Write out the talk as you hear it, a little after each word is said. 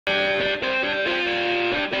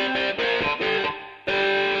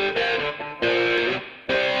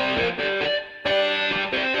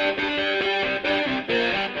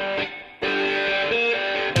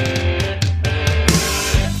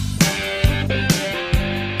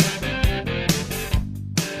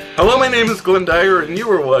Hello, my name is Glenn Dyer, and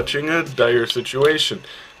you are watching a Dyer-Situation.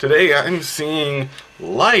 Today I'm seeing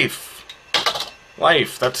Life.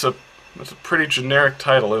 Life, that's a pretty generic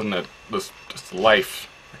title, isn't it? Just life.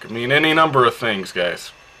 It could mean any number of things,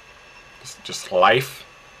 guys. Just life.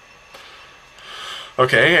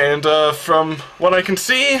 Okay, and from what I can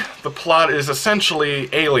see, the plot is essentially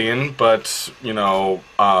Alien, but, you know,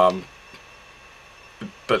 but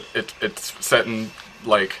it's set in,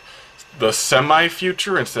 like, the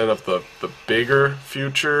semi-future instead of the bigger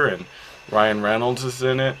future, and Ryan Reynolds is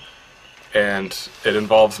in it, and it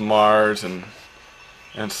involves Mars and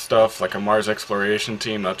stuff, like a Mars exploration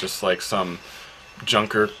team, not just like some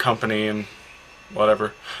junker company and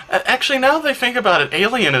whatever. Actually, now that I think about it,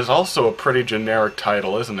 Alien is also a pretty generic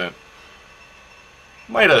title, isn't it?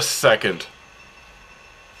 Wait a second.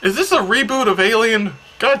 Is this a reboot of Alien?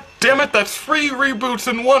 God damn it, that's 3 reboots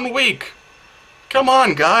in 1 week! Come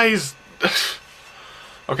on, guys!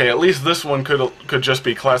 Okay, at least this one could just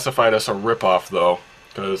be classified as a ripoff, though,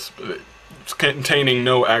 because it's containing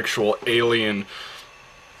no actual Alien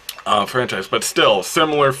franchise. But still,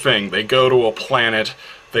 similar thing. They go to a planet,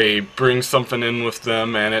 they bring something in with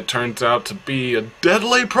them, and it turns out to be a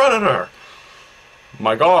deadly predator.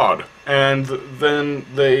 My God! And then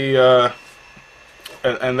they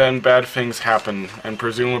and then bad things happen, and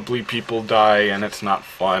presumably people die, and it's not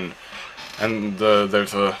fun. And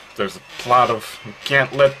there's a plot of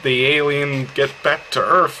can't let the alien get back to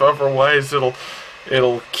Earth, otherwise it'll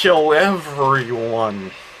kill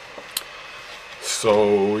everyone.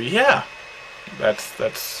 So yeah, that's the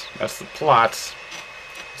plot.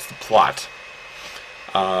 That's the plot.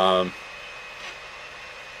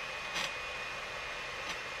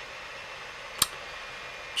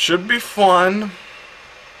 Should be fun.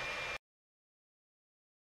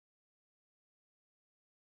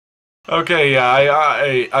 Okay, yeah,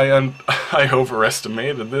 I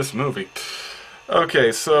overestimated this movie.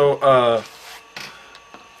 Okay, so,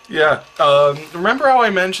 yeah, remember how I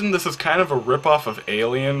mentioned this is kind of a ripoff of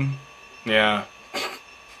Alien? Yeah.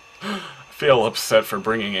 I feel upset for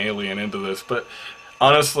bringing Alien into this, but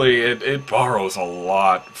honestly, it borrows a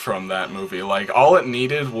lot from that movie. Like, all it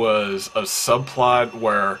needed was a subplot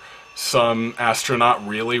where some astronaut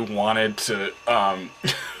really wanted to,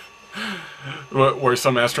 where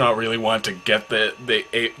some astronaut really wanted to get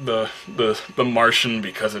the Martian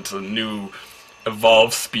because it's a new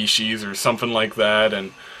evolved species or something like that,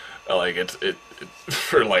 and like it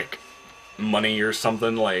for like money or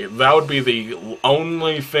something. Like, that would be the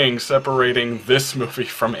only thing separating this movie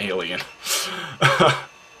from Alien.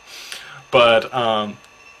 But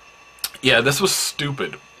yeah, this was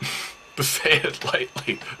stupid. To say it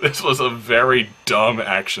lightly, this was a very dumb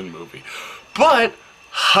action movie, but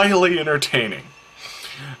highly entertaining.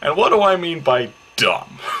 And what do I mean by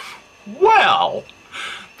dumb? Well,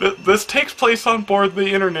 this takes place on board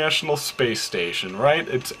the International Space Station, right?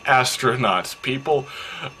 It's astronauts, people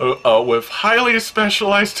with highly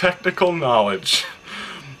specialized technical knowledge.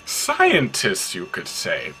 Scientists, you could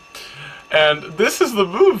say. And this is the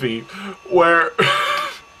movie where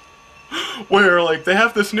where, like, they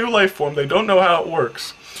have this new life form, they don't know how it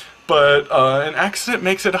works, but an accident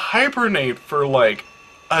makes it hibernate for, like,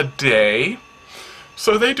 a day,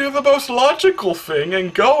 so they do the most logical thing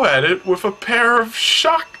and go at it with a pair of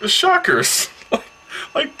shockers.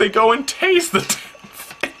 Like, they go and tase the damn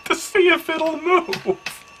thing to see if it'll move.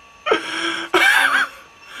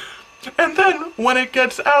 And then, when it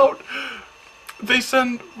gets out, they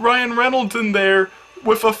send Ryan Reynolds in there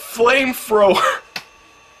with a flamethrower.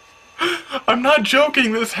 I'm not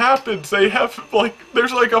joking, this happens. They have, like,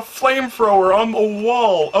 there's like a flamethrower on the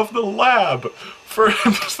wall of the lab for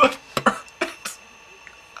him to burn it.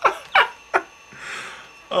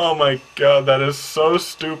 Oh my God, that is so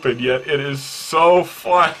stupid, yet it is so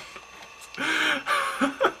fun.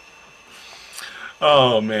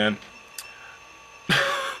 Oh man.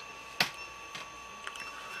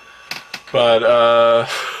 But,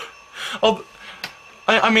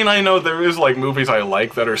 I mean, I know there is, like, movies I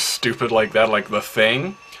like that are stupid like that, like The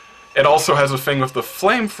Thing. It also has a thing with the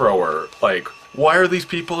flamethrower. Like, why are these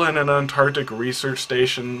people in an Antarctic research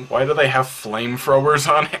station? Why do they have flamethrowers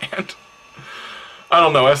on hand? I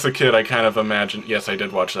don't know, as a kid I kind of imagined... Yes, I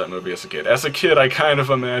did watch that movie as a kid. As a kid I kind of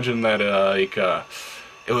imagined that,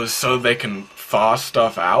 it was so they can thaw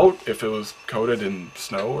stuff out if it was coated in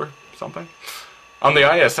snow or something. On the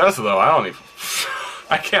ISS, though, I don't even...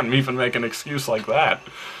 I can't even make an excuse like that.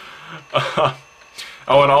 Oh,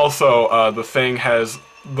 and also, The Thing has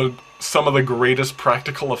some of the greatest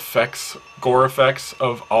practical effects, gore effects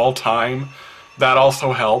of all time. That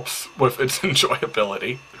also helps with its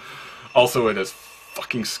enjoyability. Also, it is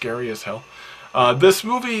fucking scary as hell. This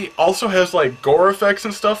movie also has, like, gore effects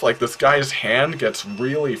and stuff. Like, this guy's hand gets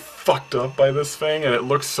really fucked up by this thing, and it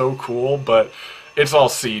looks so cool, but it's all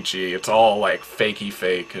CG. It's all, like, fakey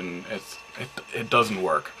fake, and it doesn't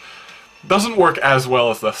work. Doesn't work as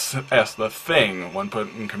well as the Thing when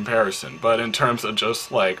put in comparison, but in terms of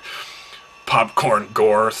just, like, popcorn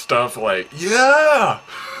gore stuff, like, yeah!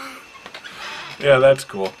 Yeah, that's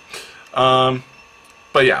cool.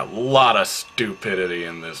 But yeah, a lot of stupidity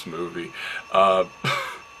in this movie. I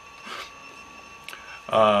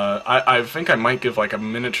think I might give like a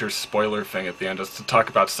miniature spoiler thing at the end just to talk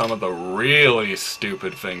about some of the really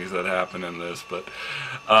stupid things that happen in this, but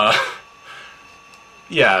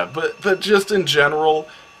yeah, but just in general,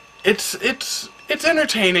 it's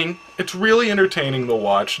entertaining. It's really entertaining to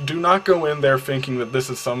watch. Do not go in there thinking that this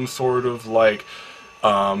is some sort of like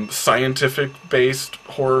scientific-based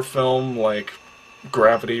horror film like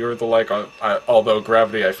Gravity or the like. Although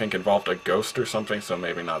Gravity, I think, involved a ghost or something, so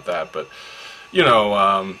maybe not that. But you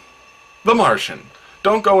know, The Martian.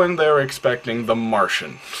 Don't go in there expecting The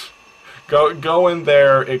Martian. Go in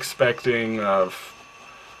there expecting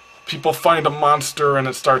people find a monster and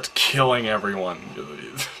it starts killing everyone.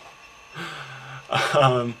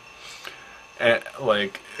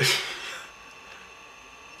 Like,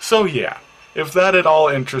 so yeah. If that at all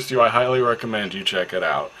interests you, I highly recommend you check it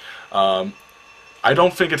out. I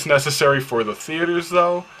don't think it's necessary for the theaters,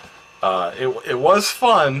 though. It was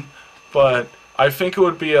fun, but I think it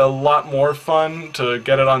would be a lot more fun to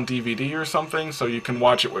get it on DVD or something, so you can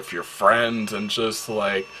watch it with your friends and just,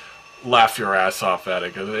 like, laugh your ass off at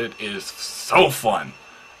it, because it is so fun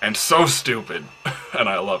and so stupid, and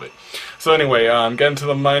I love it. So anyway, getting to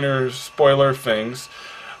the minor spoiler things.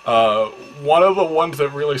 One of the ones that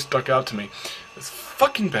really stuck out to me, this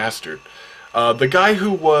fucking bastard. The guy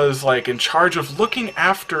who was, like, in charge of looking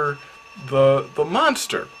after the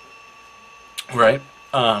monster, right?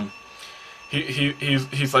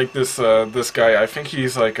 He's like this guy. I think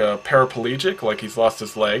he's like a paraplegic, like he's lost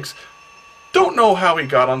his legs. Don't know how he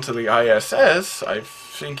got onto the ISS. I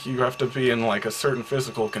think you have to be in like a certain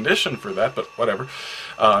physical condition for that, but whatever.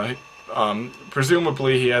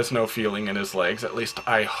 Presumably he has no feeling in his legs. At least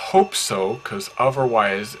I hope so, because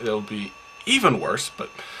otherwise it'll be even worse. But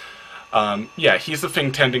yeah, he's the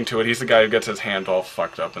thing tending to it. He's the guy who gets his hand all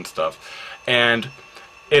fucked up and stuff. And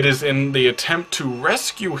it is in the attempt to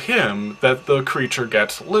rescue him that the creature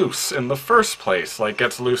gets loose in the first place, like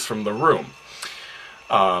gets loose from the room.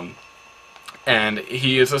 And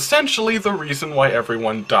he is essentially the reason why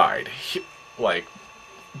everyone died. Like,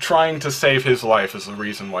 trying to save his life is the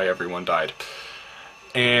reason why everyone died.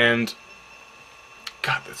 And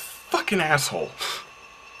God, this fucking asshole.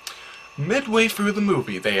 Midway through the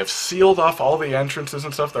movie, they have sealed off all the entrances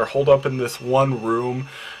and stuff. They're holed up in this one room,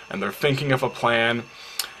 and they're thinking of a plan.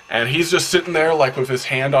 And he's just sitting there, like, with his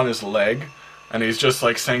hand on his leg, and he's just,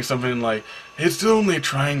 like, saying something like, "It's only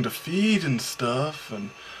trying to feed and stuff,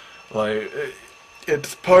 and, like,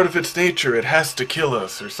 it's part of its nature, it has to kill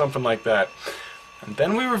us," or something like that. And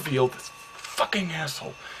then we reveal this fucking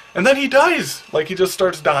asshole. And then he dies! Like, he just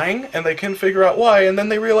starts dying, and they can't figure out why, and then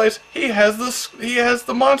they realize he has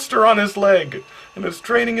the monster on his leg, and it's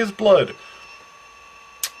draining his blood.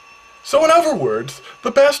 So in other words,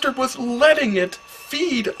 the bastard was letting it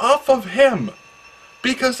feed off of him,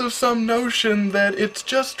 because of some notion that it's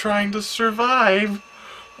just trying to survive.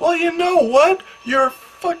 Well, you know what? Your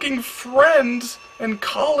fucking friends and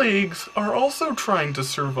colleagues are also trying to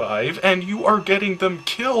survive, and you are getting them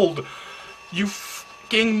killed. You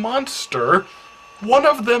fucking monster. One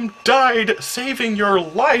of them died saving your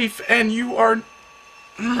life, and you are...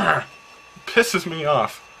 pisses me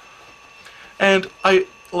off. And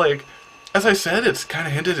like, as I said, it's kind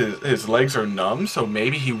of hinted his legs are numb, so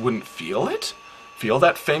maybe he wouldn't feel it? Feel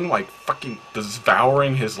that thing, like, fucking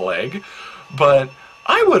devouring his leg? But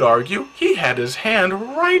I would argue he had his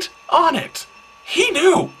hand right on it. He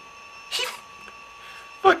knew. He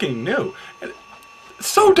fucking knew. It's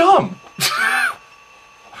so dumb.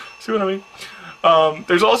 See what I mean?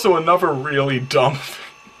 There's also another really dumb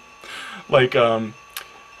thing.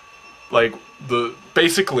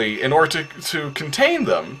 Basically, in order to contain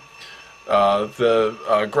them,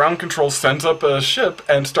 the ground control sends up a ship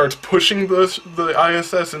and starts pushing the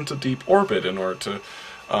ISS into deep orbit in order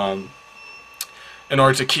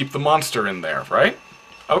to keep the monster in there, right?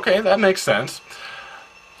 Okay, that makes sense.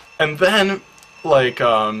 And then, like,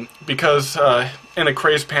 because in a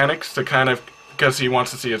crazed panic because he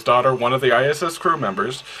wants to see his daughter, one of the ISS crew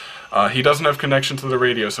members, he doesn't have connection to the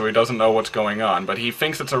radio, so he doesn't know what's going on, but he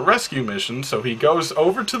thinks it's a rescue mission, so he goes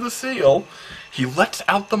over to the seal, he lets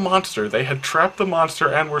out the monster. They had trapped the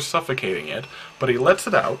monster and were suffocating it, but he lets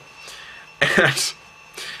it out, And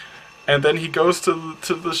and then he goes to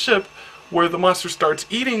the ship where the monster starts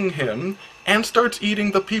eating him and starts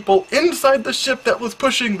eating the people inside the ship that was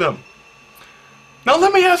pushing them. Now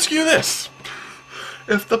let me ask you this.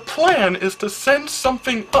 If the plan is to send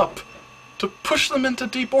something up to push them into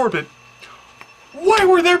deep orbit, why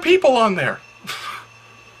were there people on there?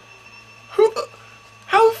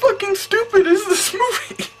 How fucking stupid is this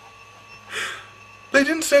movie? They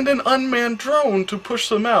didn't send an unmanned drone to push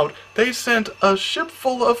them out. They sent a ship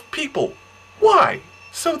full of people. Why?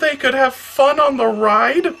 So they could have fun on the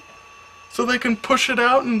ride? So they can push it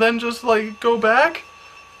out and then just, like, go back?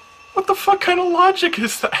 What the fuck kind of logic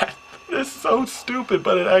is that? It's so stupid,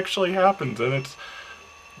 but it actually happens, and it's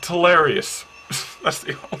hilarious. That's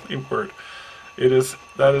the only word.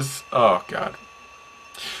 That is, oh god.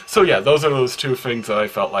 So yeah, those are those two things that I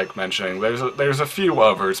felt like mentioning. There's a few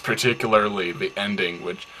others, particularly the ending,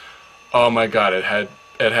 which, oh my god, it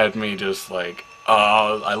had me just like,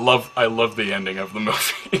 I love the ending of the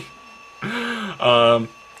movie.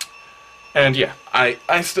 And yeah, I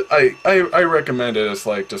recommend it as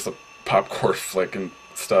like just a popcorn flick and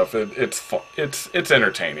stuff. It's fun. It's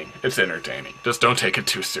entertaining. It's entertaining. Just don't take it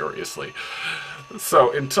too seriously.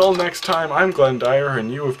 So until next time, I'm Glenn Dyer,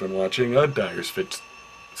 and you have been watching a Dyer's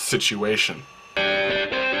Situation.